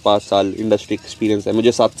 4-5 साल इंडस्ट्री एक्सपीरियंस है,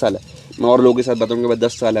 मुझे 7 साल है, मैं और लोगों के साथ बताऊँगा मैं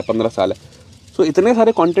 10 साल है, 15 साल है। सो इतने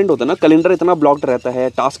सारे कंटेंट होते हैं ना, कैलेंडर इतना ब्लॉक्ड रहता है,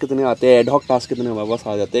 टास्क इतने आते हैं, एडहॉक टास्क इतने हमारे पास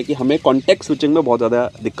आ जाते हैं कि हमें कॉन्टेक्स्ट स्विचिंग में बहुत ज़्यादा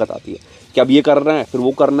दिक्कत आती है कि अब ये कर रहे हैं, फिर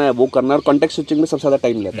वो करना है, वो करना है, और कॉन्टेक्स्ट स्विचिंग में सबसे ज़्यादा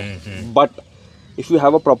टाइम लेता है। But if you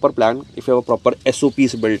have a proper plan, if you have a proper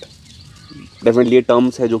SOPs built, definitely ये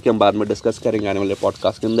टर्म्स है जो कि हम बाद में डिस्कस करेंगे आने वाले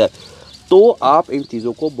पॉडकास्ट के अंदर, तो आप इन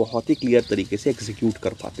चीज़ों को बहुत ही क्लियर तरीके से एग्जीक्यूट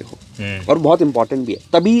कर पाते हो, और बहुत इंपॉर्टेंट भी है।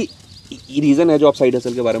 तभी रीज़न है जो आप साइड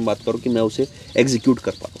हसल के बारे में बात करो कि मैं उसे एग्जीक्यूट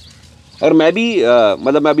कर पाता हूँ। और मैं भी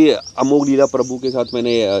मतलब मैं अभी अमोघ लीला प्रभु के साथ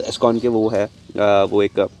मैंने एस्कॉन के वो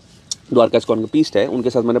एक द्वारका एस्कॉन के पीस्ट है, उनके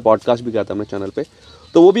साथ मैंने पॉडकास्ट भी किया था अपने चैनल पे,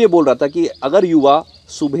 तो वो भी ये बोल रहा था कि अगर युवा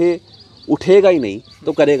सुबह उठेगा ही नहीं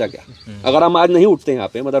तो करेगा क्या। अगर हम आज नहीं उठते यहाँ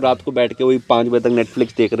पे, मतलब रात को बैठ के वही 5 बजे तक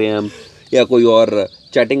नेटफ्लिक्स देख रहे हैं हम, या कोई और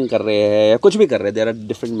चैटिंग कर रहे हैं, या कुछ भी कर रहे हैं, there are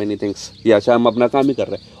different many things, या अच्छा हम अपना काम ही कर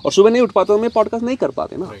रहे हैं और सुबह नहीं उठ पाते, हमें पॉडकास्ट नहीं कर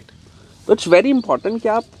पाते ना। तो इट्स वेरी इंपॉर्टेंट कि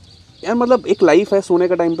आप यार, मतलब एक लाइफ है, सोने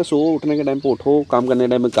के टाइम पे सो, उठने के टाइम पे उठो, काम करने के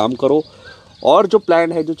टाइम में काम करो, और जो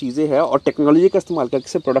प्लान है, जो चीज़ें हैं, और टेक्नोलॉजी का इस्तेमाल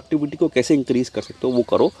करके प्रोडक्टिविटी को कैसे इंक्रीज कर सकते हो वो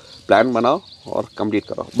करो, प्लान बनाओ और कंप्लीट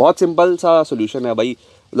करो। बहुत सिंपल सा सोल्यूशन है भाई,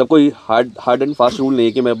 मतलब कोई हार्ड एंड फास्ट रूल नहीं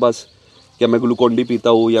है कि मैं बस क्या मैं ग्लूकोन-डी पीता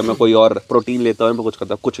हूँ या मैं कोई और प्रोटीन लेता हूँ, मैं कुछ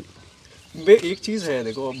करता हूँ, कुछ नहीं। वे एक चीज़ है,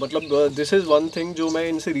 देखो मतलब दिस इज़ वन थिंग जो मैं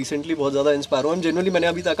इनसे रिसेंटली बहुत ज़्यादा इंस्पायर हुआ। जनरली मैंने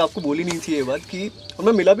अभी तक आपको बोली नहीं थी ये बात कि, और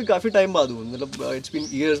मैं मिला भी काफ़ी टाइम बाद हूँ, मतलब इट्स बीन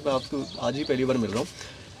ईयर्स, मैं आपको आज ही पहली बार मिल रहा हूँ।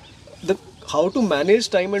 The how to manage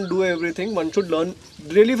time and do everything one should learn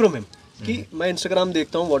really from him. कि मैं इंस्टाग्राम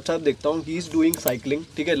देखता हूँ, व्हाट्सएप देखता हूँ, ही इज़ डूइंग साइकिलिंग,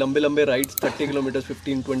 ठीक है, लंबे लंबे rides, 30 kilometre,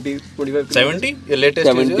 15, 20,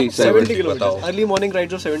 25 70 kilometre, early morning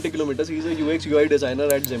rides of 70 kilometre. He is a UX UI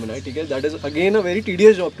designer at Gemini, ठीक है, that is again a very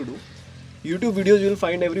tedious job to do. YouTube videos you will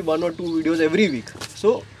find every 1 or 2 videos every week.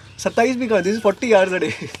 So 27 भी कहाँ, this is 40 hours a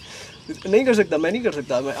day. नहीं कर सकता, मैं नहीं कर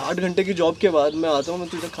सकता। मैं 8 घंटे की जॉब के बाद मैं आता हूँ, मैं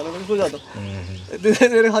तुझे खाना खा के सो जाता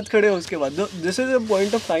हूँ, मेरे हाथ खड़े हैं उसके बाद। This is a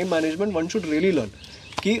point of time management one should really learn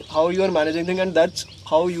कि how you are managing thing, and that's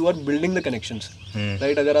how you are building the connections,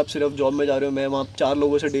 right. अगर आप सिर्फ जॉब में जा रहे हो, मैं वहाँ 4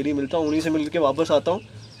 लोगों से डेली मिलता हूँ, उन्हीं से मिल के वापस आता हूँ,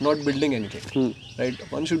 not building anything, right.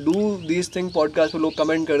 One should do this thing. Podcast पे लोग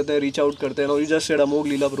कमेंट करते हैं, रीच आउट करते हैं, और you just said Amogh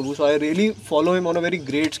Leela Prabhu, so I really follow him on a very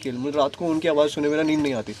great scale. मुझे रात को उनकी आवाज़ सुने बिना नींद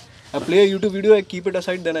नहीं आती, I play a YouTube video, I keep it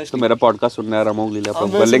aside, then I तो sleep. मेरा पॉडकास्ट सुनना है अमोल लीला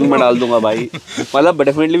प्रभु का लिंक मैं डाल दूंगा भाई. मतलब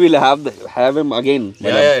definitely will have him again,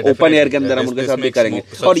 मतलब ओपन एयर के अंदर हम उनके साथ भी करेंगे.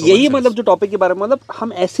 और यही मतलब जो टॉपिक के बारे में, मतलब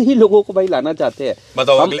हम ऐसे ही लोगों को भाई लाना चाहते हैं.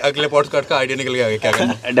 बताओ अगले पॉडकास्ट का आइडिया निकल गया क्या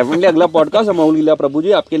करना है. डेफिनेटली अगला पॉडकास्ट अमोल लीला प्रभु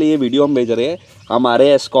जी आपके लिए ये वीडियो हम भेज रहे हैं. हमारे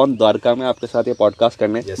एस्कॉन द्वारका में आपके साथ ये पॉडकास्ट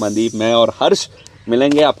करने मनदीप, मैं और हर्ष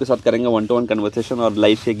मिलेंगे, आपके साथ करेंगे 1-to-1 कन्वर्सेशन और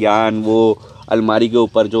लाइफ के ज्ञान, वो अलमारी के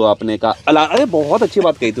ऊपर जो आपने कहा. अरे बहुत अच्छी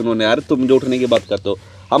बात कही थी उन्होंने यार, तुम जो उठने की बात करते हो.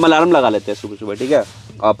 हम अलार्म लगा लेते हैं सुबह सुबह, ठीक है.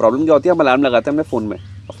 प्रॉब्लम क्या होती है, हम अलार्म लगाते हैं अपने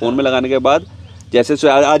फ़ोन में लगाने के बाद जैसे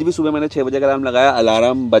आज भी सुबह मैंने 6 बजे का अलार्म लगाया,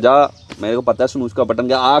 अलार्म बजा, मेरे को पता है स्नूज़ का बटन,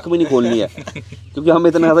 क्या आँख भी नहीं खोलनी है क्योंकि हम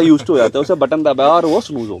इतना ज़्यादा यूज्ड हो जाते हैं. उसे बटन दबाया और वो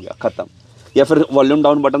स्नूज़ हो गया, खत्म. या फिर वॉल्यूम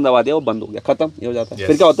डाउन बटन दबा दिया, वो बंद हो गया, खत्म. ये हो जाता है.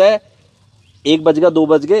 फिर क्या होता है, 1 बज गया, 2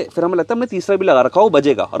 बज गए, फिर हमें लगता है हमने तीसरा भी लगा रखा, वो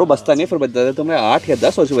बजेगा और वो बजता नहीं. फिर बज जाता है तुम्हें 8 या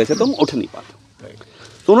 10 और सुबह से तुम उठ नहीं पाते.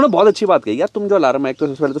 तो उन्होंने बहुत अच्छी बात कही यार, तुम जो अलार्म है, तो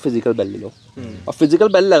सबसे पहले तो फिजिकल बेल ले लो, और फिजिकल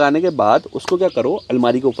बेल लगाने के बाद उसको क्या करो,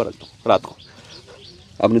 अलमारी के ऊपर रख दो रात को,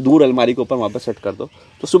 अपनी दूर अलमारी के ऊपर वहाँ पर सेट कर दो.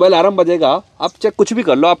 तो सुबह अलार्म बजेगा, आप चाहे कुछ भी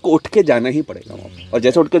कर लो, आपको उठ के जाना ही पड़ेगा वहाँ पर. और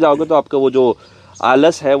जैसे उठ के जाओगे तो आपका वो जो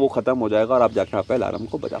आलस है वो खत्म हो जाएगा और आप जाके वहाँ पे अलार्म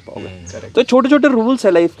को बजा पाओगे. तो छोटे छोटे रूल्स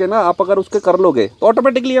है लाइफ के ना, आप अगर उसके कर लोगे तो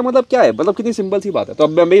ऑटोमेटिकली ये मतलब क्या है, मतलब कितनी सिंपल सी बात है. तो अब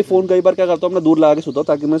मैं भी फ़ोन कई बार क्या करता हूँ, अपना दूर लगा के सोता हूँ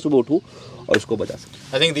ताकि मैं सुबह उठूँ और उसको बजा सकूँ.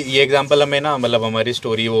 आई थिंक ये एग्जांपल हमें ना, मतलब हमारी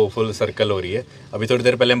स्टोरी वो फुल सर्कल हो रही है. अभी थोड़ी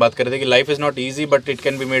देर पहले हम बात कर रहे थे कि life is not easy but it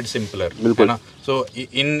can be made simpler, है ना. सो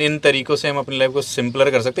इन तरीकों से हम अपनी लाइफ को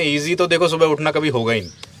सिंपलर कर सकते हैं. ईजी तो देखो सुबह उठना कभी होगा ही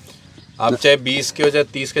नहीं. आप चाहे 20 के हो, चाहे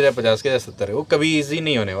 30 के, चाहे 50 के, चाहे 70 है, वो कभी इजी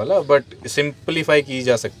नहीं होने वाला. बट सिंपलीफाई की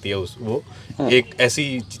जा सकती है वो एक ऐसी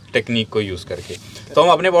टेक्निक को यूज़ करके. तो हम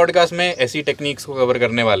अपने पॉडकास्ट में ऐसी टेक्निक्स को कवर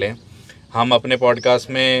करने वाले हैं. हम अपने पॉडकास्ट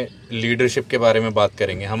में लीडरशिप के बारे में बात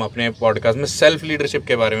करेंगे. हम अपने पॉडकास्ट में सेल्फ लीडरशिप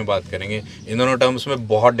के बारे में बात करेंगे. इन दोनों टर्म्स में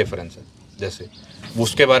बहुत डिफरेंस है. जैसे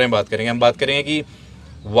उसके बारे में बात करेंगे. हम बात करेंगे कि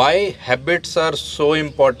why habits are so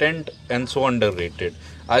important and so underrated.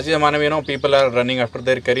 आज के ज़माने में people are running after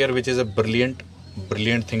their career which is a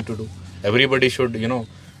brilliant thing to do. Everybody should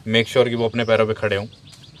make sure कि वो अपने पैरों पे खड़े हों.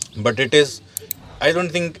 But it is, I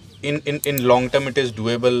don't think in long term it is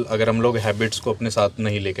doable अगर हम लोग हैबिट्स को अपने साथ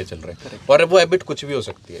नहीं लेके चल रहे हैं. और वो हैबिट कुछ भी हो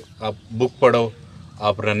सकती है. आप बुक पढ़ो,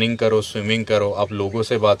 आप रनिंग करो, स्विमिंग करो, आप लोगों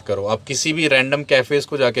से बात करो, आप किसी भी रैंडम कैफ़ेज़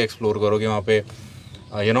को जाके एक्सप्लोर करो कि वहाँ पे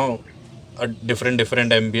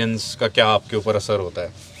डिफरेंट एम्बियंस का क्या आपके ऊपर असर होता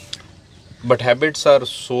है. But habits are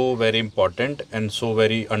so very important and so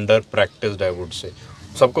very under practised, I would say.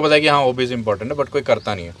 सबको पता है कि हाँ हॉबीज़ इंपॉर्टेंट है बट कोई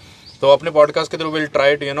करता नहीं है. तो अपने पॉडकास्ट के through will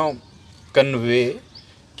try to convey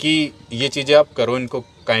कि ये चीज़ें आप करो, इनको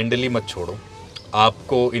काइंडली मत छोड़ो.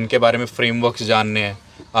 आपको इनके बारे में फ्रेमवर्क्स जानने हैं,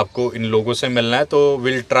 आपको इन लोगों से मिलना है, तो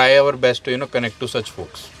will try our best to connect to such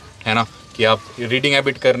folks, है ना. कि आप रीडिंग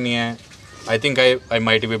हैबिट करनी है, I think I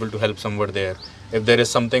might be able to help someone there. If there is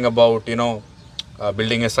something about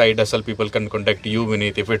building a side hustle, people can contact you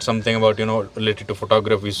Vineet. If it's something about related to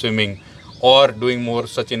photography, swimming, or doing more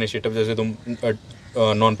such initiatives, जैसे तुम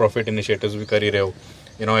non-profit initiatives भी कर ही रहे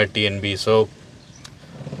हो at TNB. So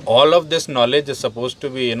all of this knowledge is supposed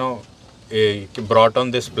to be brought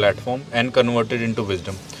on this platform and converted into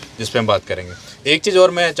wisdom, जिस पे हम बात करेंगे. एक चीज़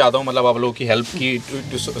और मैं चाहता हूँ, मतलब आप लोगों की हेल्प की,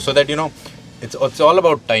 so that it's all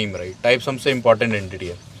about time, right? Time सबसे इम्पॉर्टेंट एंटिटी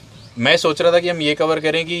है. मैं सोच रहा था कि हम ये कवर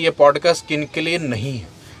करें कि ये पॉडकास्ट किन के लिए नहीं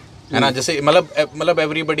है ना. जैसे मतलब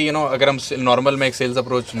एवरीबडी अगर हम नॉर्मल में एक सेल्स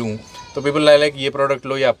अप्रोच लूँ तो पीपल लाइक ये प्रोडक्ट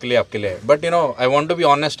लो, ये आपके लिए है. But I want to be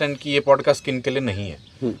honest and कि ये पॉडकास्ट किन के लिए नहीं है.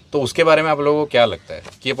 तो उसके बारे में आप लोगों को क्या लगता है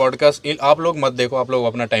कि ये पॉडकास्ट आप लोग मत देखो, आप लोग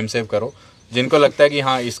अपना टाइम सेव करो. जिनको लगता है कि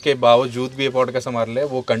हाँ इसके बावजूद भी ये पॉडकास्ट हमारे लिए,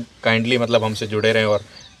 वो काइंडली मतलब हमसे जुड़े रहें और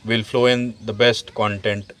will flow in the best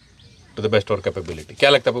content to the best और कैपेबिलिटी. क्या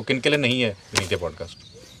लगता है आपको किन के लिए नहीं है ये पॉडकास्ट?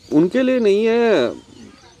 उनके लिए नहीं है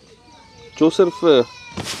जो सिर्फ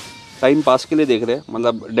टाइम पास के लिए देख रहे हैं.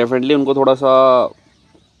 मतलब डेफिनेटली उनको थोड़ा सा,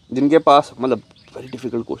 जिनके पास, मतलब वेरी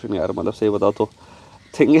डिफिकल्ट क्वेश्चन यार, मतलब सही बताओ तो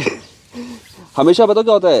थिंग हमेशा बताओ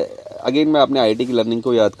क्या होता है. अगेन मैं अपने आईटी की लर्निंग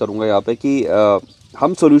को याद करूँगा यहाँ पे कि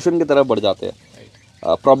हम सॉल्यूशन की तरफ बढ़ जाते हैं,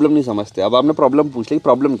 प्रॉब्लम नहीं समझते. अब आपने प्रॉब्लम पूछ ली,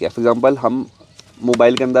 प्रॉब्लम क्या. फॉर एग्जांपल हम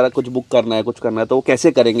मोबाइल के अंदर कुछ बुक करना है, कुछ करना है, तो वो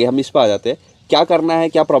कैसे करेंगे, हम इस पर आ जाते हैं. क्या करना है,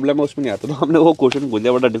 क्या प्रॉब्लम है, उसमें नहीं आता. तो हमने वो क्वेश्चन पूछ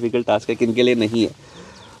लिया, बड़ा डिफिकल्ट टास्क है, किन के लिए नहीं है.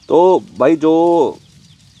 तो भाई जो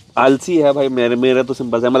आलसी है, भाई मेरे तो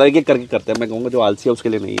सिंपल है, मतलब एक एक करके करते हैं. मैं कहूँगा जो आलसी है उसके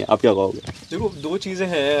लिए नहीं है. आप क्या कहोगे? देखो, 2 चीज़ें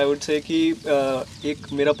हैं आई वुड से कि एक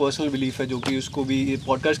मेरा पर्सनल बिलीफ है जो कि उसको भी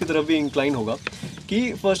पॉडकास्ट की तरफ भी इंक्लाइन होगा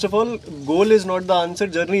कि first of all goal is not the answer,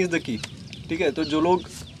 journey is the key. ठीक है. तो जो लोग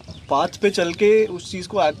पाथ पे चल के उस चीज़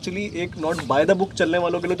को एक्चुअली एक नॉट बाय द बुक चलने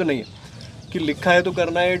वालों के लिए तो नहीं है कि लिखा है तो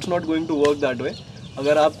करना है, it's not going to work that way.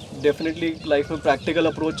 अगर आप डेफिनेटली लाइफ में प्रैक्टिकल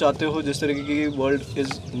अप्रोच चाहते हो, जिस तरीके की world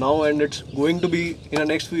is now and it's going to be in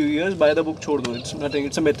next few years, by the book छोड़ दो, it's nothing,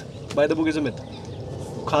 it's a myth, by the book is a myth,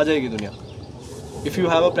 खा जाएगी दुनिया. If you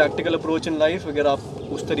have a practical approach in life, अगर आप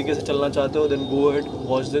उस तरीके से चलना चाहते हो, then go ahead,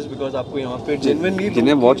 watch this, because आपको यहाँ पे जेन्युइनली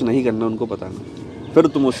जिन्हें वॉच नहीं करना उनको पता नहीं, फिर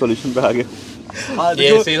तुम उस सॉल्यूशन पे आ गए.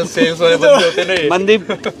 ये सेल्स वाले बंदे होते ना ये। मनदीप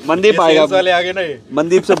ये आएगा, sales वाले आगे ना ये।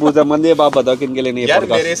 मनदीप से पूछा, मनदीप आप बताओ किन के लिए नहीं यार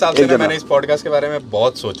मेरे हिसाब से ना मैंने इस पॉडकास्ट के बारे में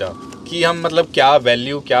बहुत सोचा कि हम मतलब क्या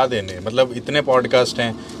वैल्यू क्या देने, मतलब इतने पॉडकास्ट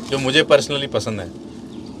हैं जो मुझे पर्सनली पसंद है,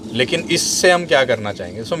 लेकिन इससे हम क्या करना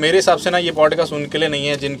चाहेंगे. सो मेरे हिसाब से ना ये पॉडकास्ट उनके लिए नहीं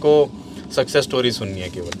है जिनको सक्सेस स्टोरी सुननी है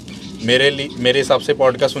केवल. मेरे हिसाब से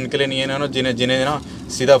पॉडकास्ट उनके लिए नहीं है ना जिन्हें ना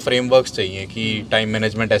सीधा फ्रेमवर्क्स चाहिए कि टाइम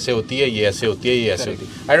मैनेजमेंट ऐसे होती है, ये ऐसे होती है, ये ऐसे होती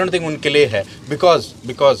है. आई डोंट थिंक उनके लिए है,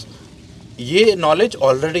 बिकॉज ये नॉलेज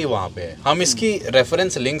ऑलरेडी वहाँ पे है. हम इसकी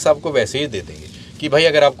रेफरेंस लिंक्स आपको वैसे ही दे देंगे कि भाई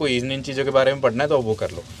अगर आपको इन चीज़ों के बारे में पढ़ना है तो वो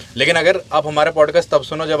कर लो. लेकिन अगर आप हमारा पॉडकास्ट तब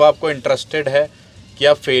सुनो जब आपको इंटरेस्टेड है कि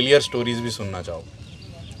आप फेलियर स्टोरीज भी सुनना चाहो,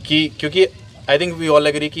 कि क्योंकि I think we all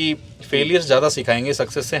agree कि फेलियर्स ज़्यादा सिखाएंगे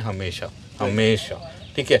सक्सेस से, हमेशा.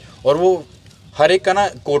 ठीक है. और वो हर एक का ना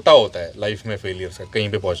कोटा होता है लाइफ में फेलियर्स का, कहीं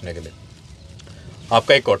पे पहुंचने के लिए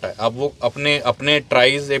आपका एक कोटा है. आप वो अपने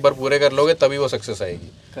ट्राइज एक बार पूरे कर लोगे तभी वो सक्सेस आएगी.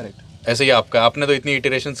 करेक्ट. ऐसे ही आपने तो इतनी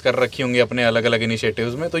इटरेशंस कर रखी होंगी अपने अलग अलग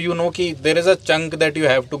इनिशिएटिव्स में, तो यू नो कि there is a chunk that you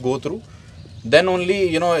have to go through, then only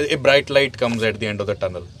you know a bright light comes at the end of the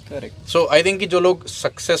tunnel. Correct. So I think कि जो लोग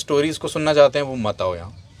success stories को सुनना चाहते हैं वो मत आओ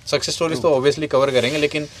यहाँ. सक्सेस स्टोरीज तो ऑब्वियसली कवर करेंगे,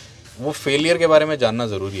 लेकिन वो फेलियर के बारे में जानना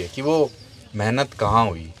ज़रूरी है कि वो मेहनत कहाँ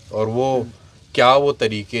हुई और वो क्या वो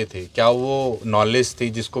तरीके थे, क्या वो नॉलेज थी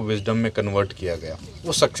जिसको विजडम में कन्वर्ट किया गया.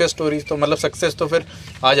 वो सक्सेस स्टोरीज तो मतलब सक्सेस तो फिर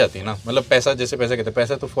आ जाती है ना, मतलब पैसा जैसे पैसे कहते हैं,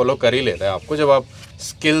 पैसा तो फॉलो कर ही लेता है आपको जब आप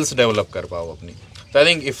स्किल्स डेवलप कर पाओ अपनी. तो I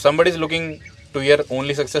think if somebody is looking to here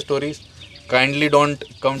only success stories, kindly don't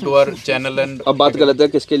come to our channel. And अब बात कर लेते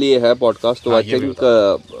हैं किसके लिए है पॉडकास्ट. तो आई थिंक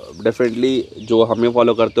डेफिनेटली जो हमें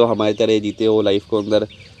फॉलो करते हो, हमारी तरह जीते हो लाइफ को अंदर,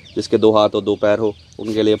 जिसके 2 हाथ हो 2 पैर हो,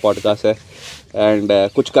 उनके लिए पॉडकास्ट है. एंड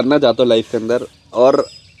कुछ करना चाहते हो लाइफ के अंदर और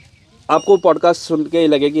आपको पॉडकास्ट सुन के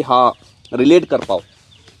लगे कि हाँ रिलेट कर पाओ,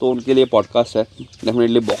 तो उनके लिए पॉडकास्ट है.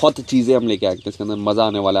 डेफिनेटली बहुत चीज़ें हम लेके आएंगे इसके अंदर, मज़ा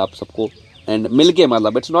आने वाला है आप सबको. एंड मिल के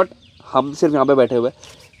मतलब इट्स नॉट हम सिर्फ यहाँ पे बैठे हुए,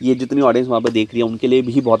 ये जितनी ऑडियंस वहाँ पे देख रही है उनके लिए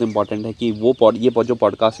भी बहुत इंपॉर्टेंट है कि ये जो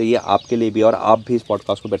पॉडकास्ट है ये आपके लिए भी, और आप भी इस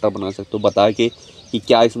पॉडकास्ट को बेटर बना सकते हो बता के कि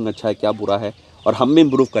क्या इसमें अच्छा है क्या बुरा है, और हम भी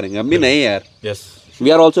इम्प्रूव करेंगे. हम भी नहीं यार, yes we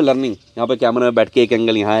are also learning. यहाँ पे कैमरा में बैठ के एक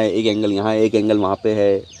एंगल यहाँ है, एक एंगल यहाँ है, एक एंगल वहाँ पे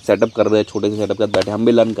है, सेटअप कर रहे हैं, छोटे से सेटअप के साथ बैठे हम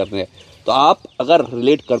भी लर्न कर रहे हैं. तो आप अगर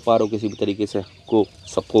रिलेट कर पा रहे हो किसी भी तरीके से को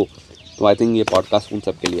सबको, तो आई थिंक ये पॉडकास्ट उन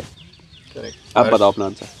सबके लिए. करेक्ट. आप बताओ अपना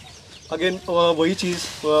आंसर. अगेन वही चीज़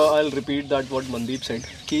I will repeat that what Mandeep said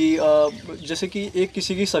कि जैसे कि एक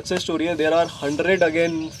किसी की सक्सेस स्टोरी है, there are 100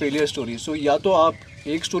 again failure story. सो या तो आप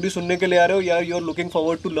एक स्टोरी सुनने के लिए आ रहे हो, या you are looking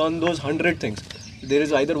forward to learn those 100 things. There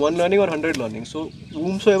is either 1 learning और 100 learning. So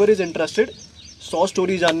whomsoever is interested 100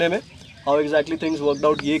 story जानने में, how exactly things worked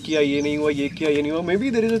out, ये किया ये नहीं हुआ, ये किया ये नहीं हुआ. May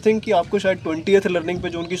be there is a thing कि आपको शायद 20th लर्निंग पे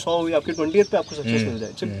जो उनकी 100 हुई, आपकी 20th पे आपको सक्सेस मिल जाए.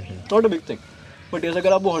 It's not a big thing. But yes,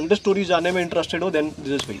 अगर आप वो 100 स्टोरीज जानने में इंटरेस्टेड हो, then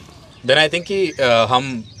this is for you. Then I think कि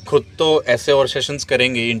हम खुद तो ऐसे और सेशंस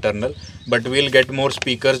करेंगे internal, but we'll get more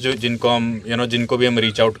speakers जो जिनको हम जिनको भी हम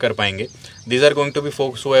रीच आउट कर पाएंगे. These are going to B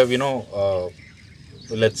folks who have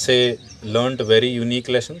let's say learned very unique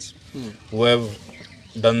lessons, who have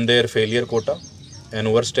done their failure quota and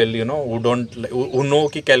who are still who know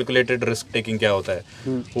कि calculated risk taking क्या होता है,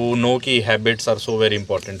 who know कि habits are so very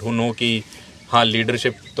important, who know कि हाँ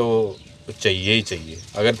leadership तो चाहिए ही चाहिए.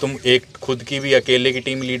 अगर तुम एक खुद की भी अकेले की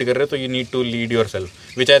टीम लीड कर रहे हो तो you need to lead yourself,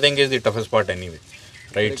 which I think is the toughest part anyway,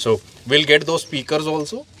 right? So we'll get those speakers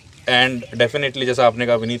also, and definitely जैसा आपने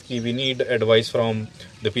कहा विनीत कि we need advice from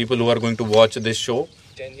the people who are going to watch this show,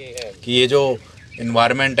 कि ये जो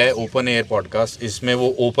environment है open air podcast, इसमें वो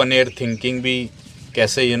ओपन एयर थिंकिंग भी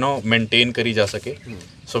कैसे मेंटेन करी जा सके.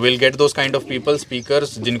 So will get those kind of people,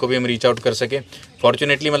 speakers जिनको भी हम रीच आउट कर सके.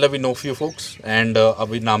 फॉर्चुनेटली मतलब we know few focus, and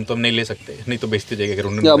अभी नाम तो हम नहीं ले सकते, नहीं तो बेचते जाएगा अगर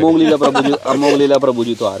उन्होंने. अमोघ लीला प्रभु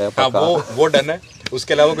जी तो आ रहे हैं. हाँ, वो डन है.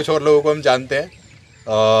 उसके अलावा कुछ और लोगों को हम जानते हैं,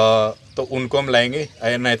 तो उनको हम लाएंगे.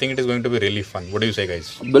 And I think it is going to be really fun. What do you से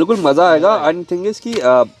गाइस? बिल्कुल मज़ा आएगा. एंड थिंग इज कि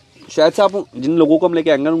शायद से आप जिन लोगों को हम लेके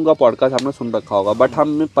आएंगे उनका पॉडकास्ट आपने सुन रखा होगा, बट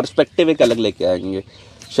हम पर्सपेक्टिव एक अलग लेके आएंगे.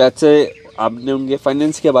 शायद से आपने उनके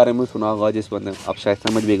फाइनेंस के बारे में सुना होगा, जिस बंदे आप शायद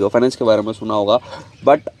समझ भी गए, फाइनेंस के बारे में सुना होगा,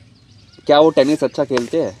 बट क्या वो टेनिस अच्छा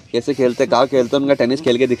खेलते हैं, कैसे खेलते हैं, कहाँ खेलते हैं, उनका टेनिस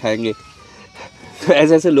खेल के दिखाएंगे. तो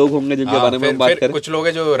ऐसे ऐसे लोग होंगे जिनके बारे में हम बात करें. कुछ लोग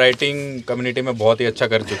हैं जो राइटिंग कम्युनिटी में बहुत ही अच्छा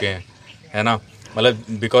कर चुके हैं, है ना. मतलब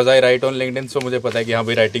because I right on LinkedIn, सो मुझे पता है कि हाँ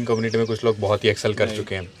भाई राइटिंग कम्युनिटी में कुछ लोग बहुत ही एक्सेल कर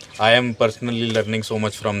चुके हैं. I am personally learning so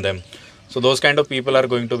much from them. So those kind of people are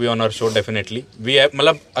going to be on our show definitely. We have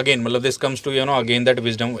मतलब this comes to again that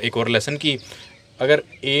wisdom, एक और lesson कि अगर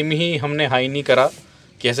M ही हमने high नहीं करा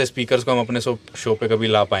कि ऐसे स्पीकर्स को हम अपने शो पे कभी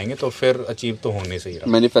ला पाएंगे, तो फिर अचीव तो होने से ही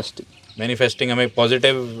रहा. मैनिफेस्टिंग हमें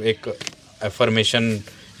पॉजिटिव एक एफर्मेशन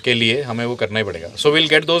के लिए हमें वो करना ही पड़ेगा. So will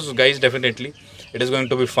get those guys definitely. It is going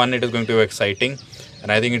to be fun, it is going to be exciting,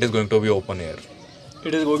 and I think it is going to be open air.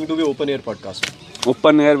 It is going to be open air podcast.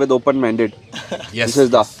 Open air with open minded. Yes. This is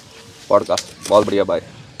the podcast. बहुत बढ़िया भाई.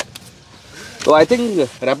 तो I think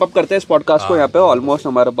wrap up करते हैं इस podcast को यहाँ पे. ऑलमोस्ट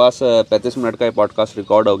हमारे पास 35 मिनट का ये पॉडकास्ट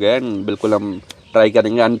रिकॉर्ड हो गया है. एंड बिल्कुल हम ट्राई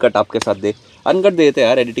करेंगे अनकट आपके साथ अनकट देते हैं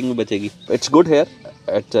यार, एडिटिंग में बचेगी. It's good here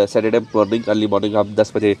at Saturday morning, early morning हम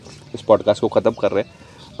 10 बजे इस पॉडकास्ट को ख़त्म कर रहे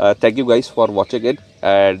हैं. Thank you guys for watching it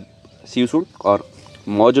and C you soon. और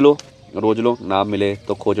मौज लो, रोज लो, ना मिले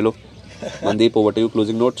तो खोज लो. Mandeep, over to you.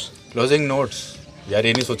 Closing notes यार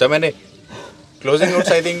ये नहीं सोचा मैंने. Closing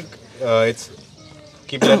notes I think it's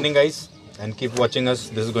keep learning guys and keep watching us.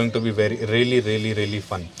 This is going to be very really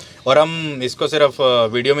fun. और हम इसको सिर्फ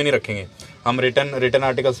वीडियो में नहीं रखेंगे, हम रिटर्न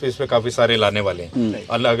आर्टिकल्स भी इस पे काफ़ी सारे लाने वाले हैं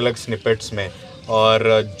अलग अलग स्निपेट्स में. और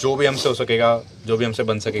जो भी हमसे हो सकेगा, जो भी हमसे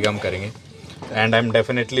बन सकेगा हम करेंगे. And I am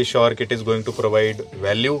definitely sure कि it is going to provide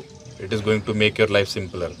value, it is going to make your life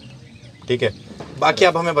simpler. ठीक है, बाकी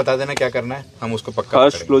आप हमें बता देना क्या करना है, हम उसको पक्का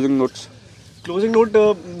करेंगे. क्लोजिंग नोट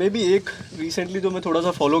मे बी एक रिसेंटली जो मैं थोड़ा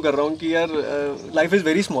सा फॉलो कर रहा हूँ कि यार लाइफ इज़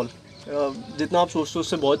वेरी स्मॉल. जितना आप सोचते हो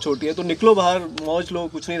उससे बहुत छोटी है. तो निकलो बाहर, मौज लो,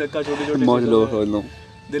 कुछ नहीं रखा, छोटे मौज लो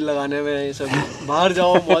दिल लगाने में. ये सब बाहर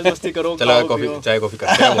जाओ, मौज मस्ती करो. चलो चाय कॉफी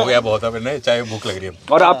करते हैं, हो गया बहुत है, चाय भूख लग रही है.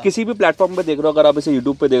 और आप किसी भी प्लेटफॉर्म पे देख रहे हो, अगर आप इसे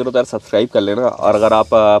यूट्यूब पे देख रहे हो तो यार सब्सक्राइब कर लेना. और अगर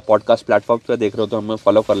आप पॉडकास्ट प्लेटफॉर्म पे देख रहे हो तो हमें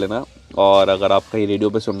फॉलो कर लेना. और अगर आप कहीं रेडियो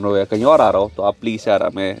पे सुन रहे हो या कहीं और आ रहा हो तो आप प्लीज़ यार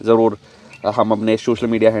हमें ज़रूर, हम अपने सोशल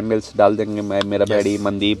मीडिया हैंडल्स डाल देंगे. मैं, मेरा बैडी,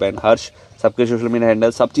 मनदीप एंड हर्ष, सबके सोशल मीडिया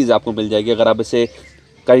हैंडल, सब चीज़ आपको मिल जाएगी. अगर आप इसे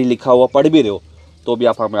कहीं लिखा हुआ पढ़ भी रहे हो तो भी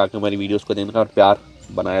आप हमें आके हमारी वीडियोस को देना और प्यार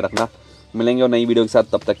बनाए रखना. मिलेंगे और नई वीडियो के साथ.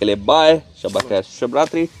 तब तक के लिए बाय, शब्बा खैर, शुभ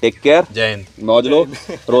रात्रि, टेक केयर, जय हिंद. मौज लो,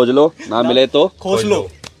 रोज लो, ना मिले तो खोज लो.